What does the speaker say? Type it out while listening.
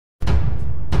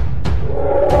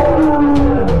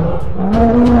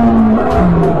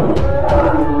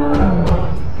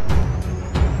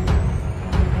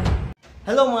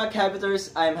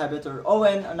Hobbiters, I'm Hobbiter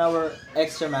Owen on our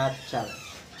Extra Math Challenge.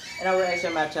 And our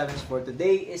Extra Math Challenge for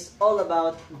today is all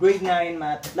about grade 9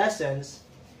 math lessons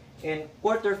in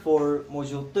quarter 4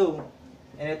 module 2,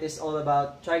 and it is all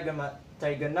about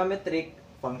trigonometric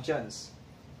functions,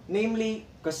 namely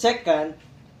cosecant,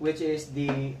 which is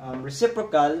the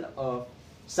reciprocal of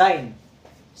sine,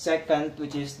 secant,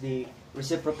 which is the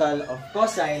reciprocal of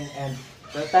cosine, and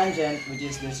cotangent, which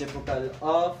is the reciprocal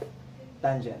of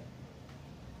tangent.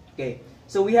 Okay,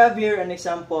 so we have here an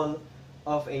example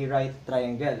of a right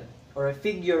triangle, or a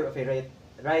figure of a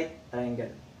right triangle.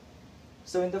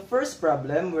 So in the first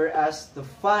problem, we're asked to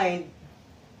find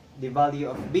the value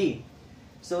of b.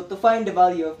 So to find the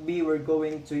value of b, we're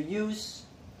going to use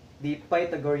the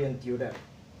Pythagorean theorem.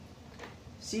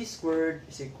 C squared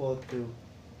is equal to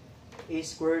a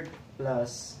squared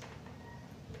plus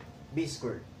b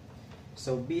squared.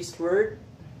 So b squared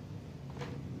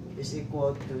is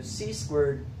equal to c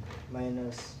squared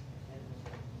minus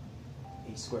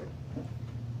a squared.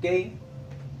 Okay?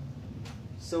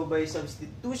 So by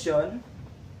substitution,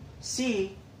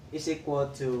 c is equal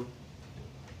to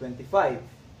 25,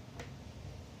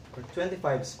 or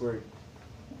 25 squared,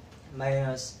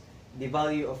 minus the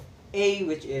value of a,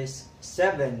 which is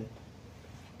 7,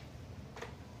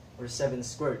 or 7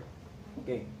 squared.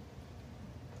 Okay.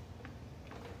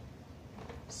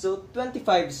 So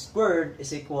 25 squared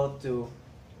is equal to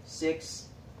 6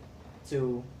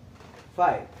 to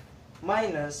 5,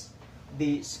 minus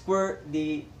the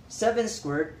 7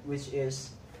 squared, which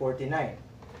is 49.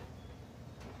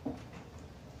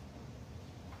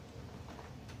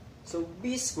 So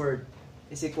b squared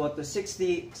is equal to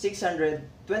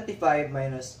 625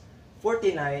 minus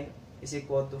 49 is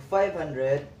equal to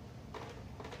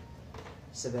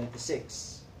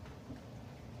 576.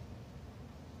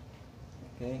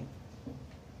 Okay.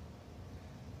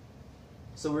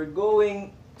 So we're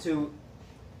going to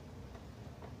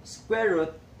square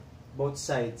root both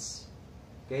sides.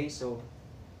 Okay, so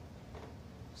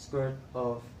square root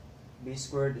of b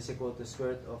squared is equal to square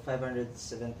root of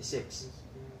 576.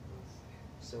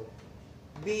 So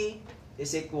b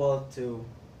is equal to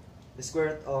the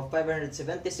square root of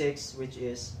 576, which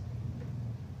is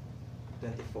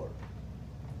 24.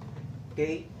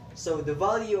 Okay, so the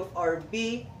value of our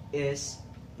b is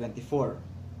 24.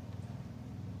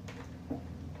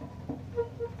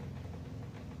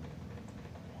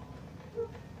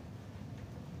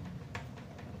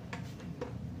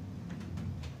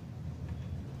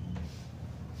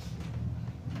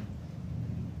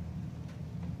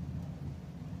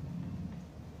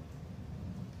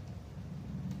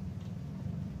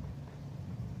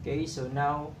 Okay, so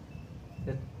now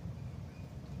that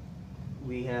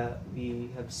we have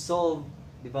solved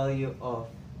the value of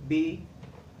b,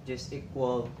 just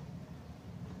equal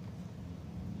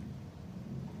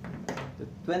to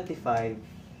 25.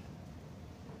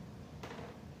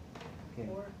 Okay.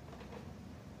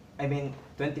 I mean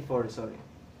 24, sorry.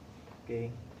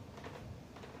 Okay.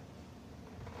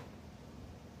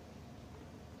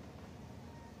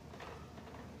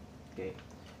 Okay.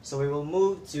 So we will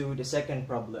move to the second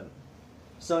problem.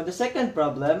 So in the second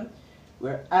problem,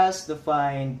 we're asked to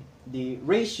find the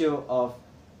ratio of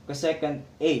cosecant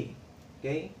A.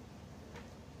 Okay?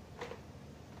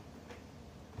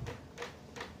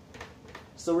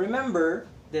 So remember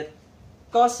that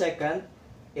cosecant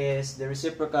is the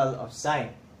reciprocal of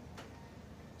sine.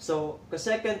 So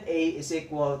cosecant A is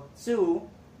equal to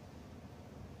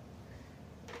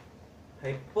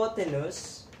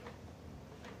hypotenuse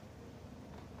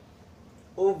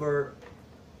over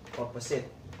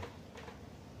opposite.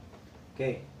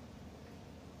 Okay.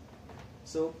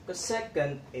 So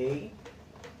cosecant A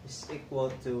is equal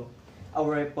to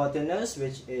our hypotenuse,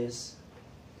 which is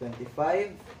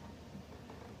 25,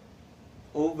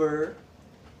 over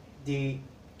the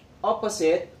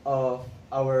opposite of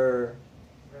our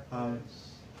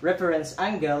reference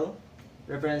angle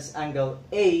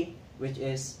A, which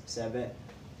is 7.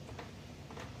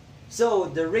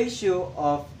 So the ratio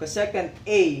of cosecant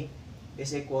A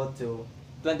is equal to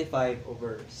 25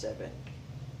 over 7.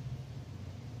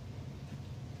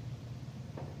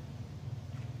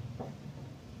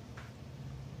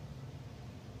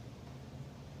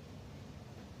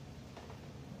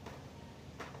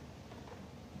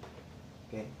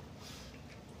 Okay.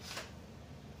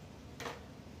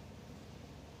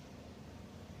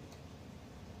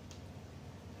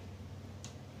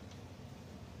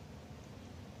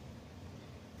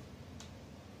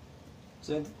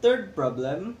 So in the third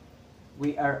problem,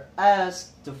 we are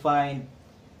asked to find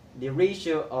the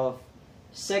ratio of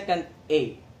secant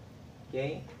A.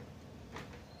 Okay?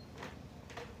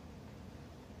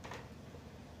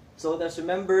 So let's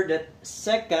remember that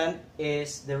secant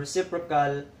is the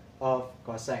reciprocal of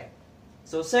cosine.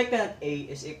 So secant A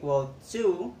is equal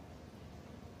to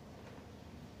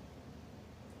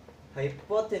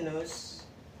hypotenuse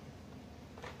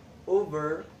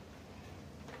over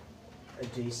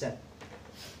adjacent.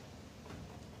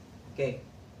 Okay.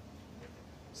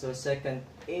 So secant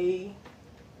A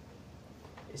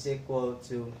is equal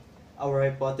to our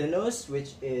hypotenuse,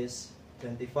 which is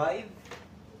 25,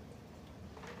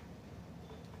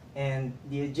 and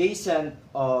the adjacent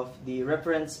of the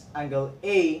reference angle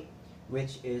A,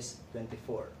 which is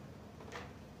 24.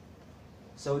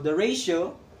 So the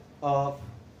ratio of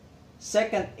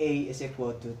secant A is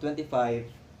equal to 25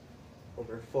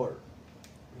 over 4.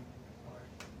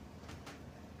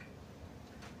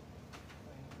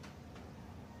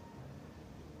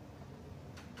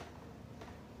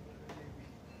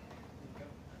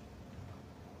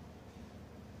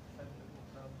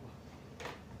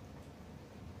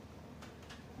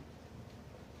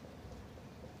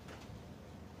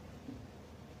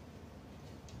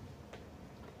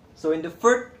 So in the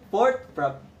fourth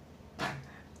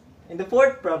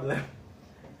problem,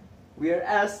 we are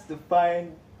asked to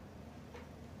find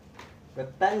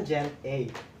cotangent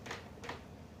A.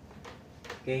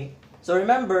 Okay? So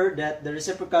remember that the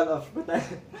reciprocal of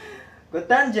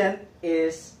cotangent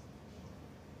is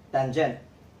tangent.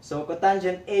 So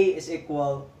cotangent A is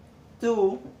equal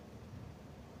to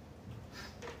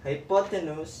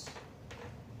hypotenuse.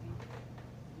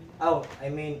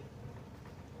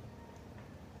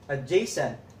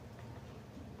 Adjacent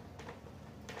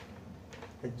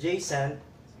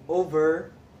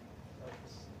over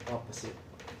opposite.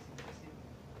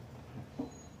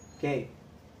 Okay.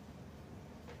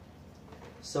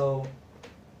 So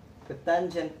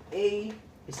cotangent A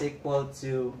is equal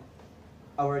to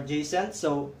our adjacent.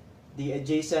 So the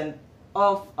adjacent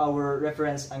of our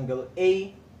reference angle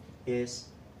A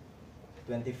is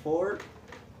 24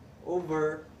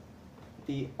 over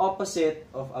the opposite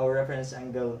of our reference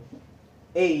angle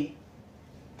A,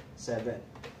 7.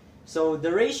 So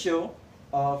the ratio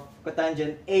of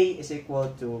cotangent A is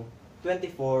equal to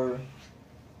 24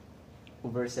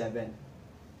 over 7.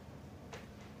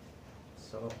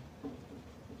 So,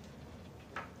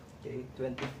 okay,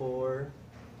 24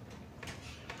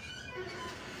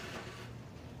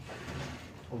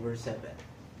 over 7.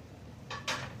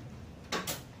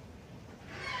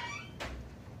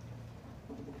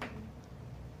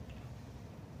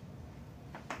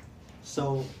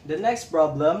 So the next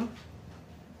problem,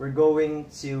 we're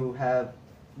going to have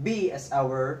B as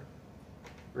our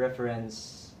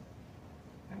reference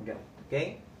angle.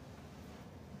 Okay?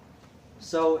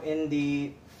 So in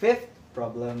the fifth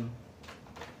problem,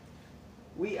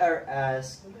 we are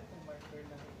asked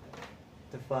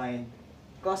to find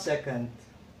cosecant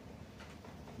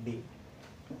B.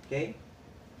 Okay?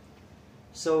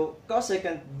 So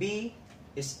cosecant B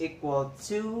is equal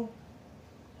to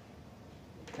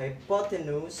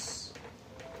hypotenuse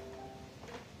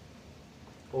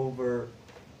over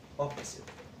opposite.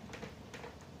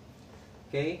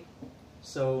 Okay?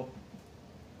 So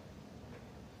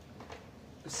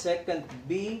cosecant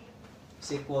B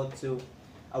is equal to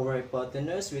our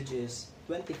hypotenuse, which is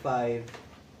 25,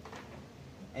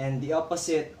 and the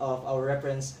opposite of our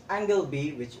reference angle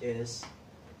B, which is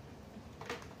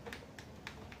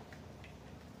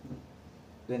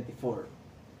 24.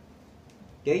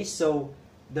 Okay, so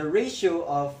the ratio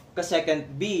of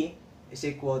cosecant B is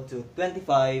equal to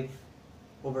 25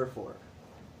 over 4.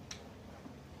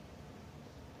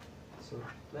 So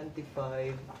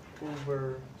 25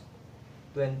 over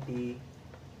 24.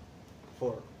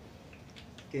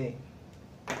 Okay.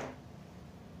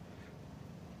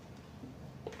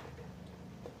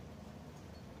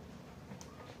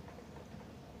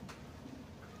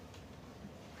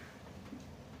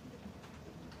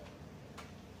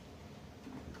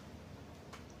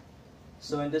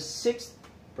 So in the sixth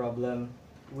problem,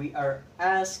 we are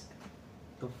asked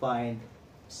to find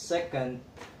secant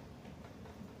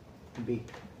B.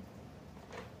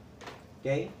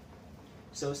 Okay?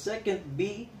 So secant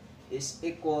B is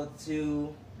equal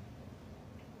to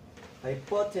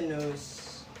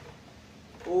hypotenuse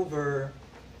over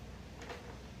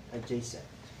adjacent.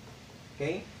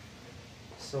 Okay?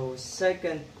 So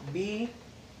secant B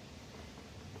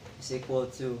is equal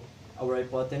to our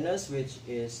hypotenuse, which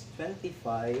is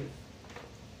 25,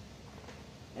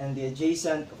 and the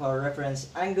adjacent of our reference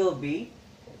angle B,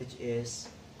 which is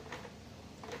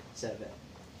 7.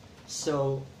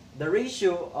 So the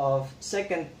ratio of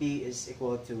secant B is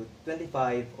equal to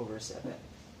 25 over 7.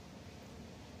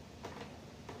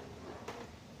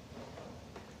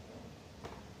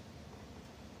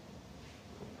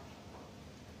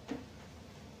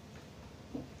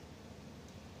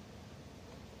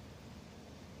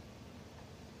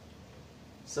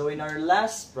 So in our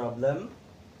last problem,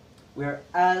 we are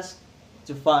asked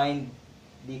to find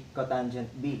the cotangent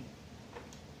B.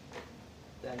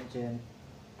 Tangent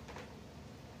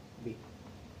B.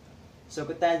 So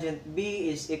cotangent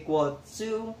B is equal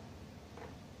to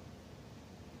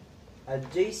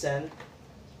adjacent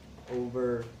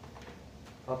over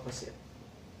opposite.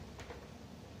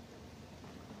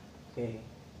 Okay,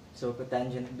 so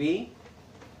cotangent B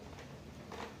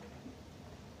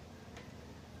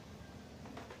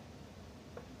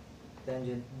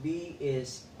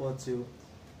is equal to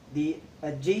the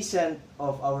adjacent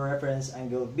of our reference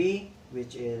angle B,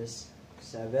 which is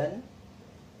 7,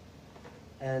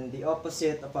 and the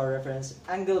opposite of our reference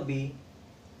angle B,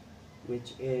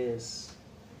 which is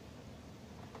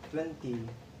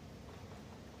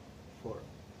 24.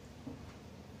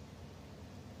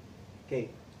 Okay,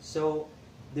 so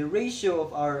the ratio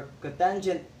of our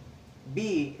cotangent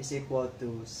B is equal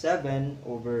to 7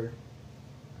 over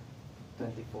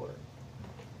 24.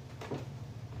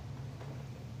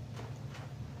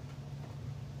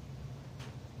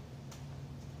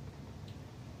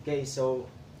 Okay, so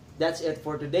that's it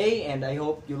for today, and I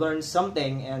hope you learned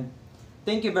something, and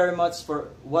thank you very much for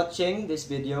watching this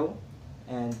video,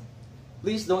 and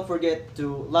please don't forget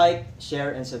to like,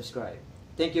 share, and subscribe.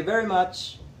 Thank you very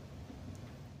much.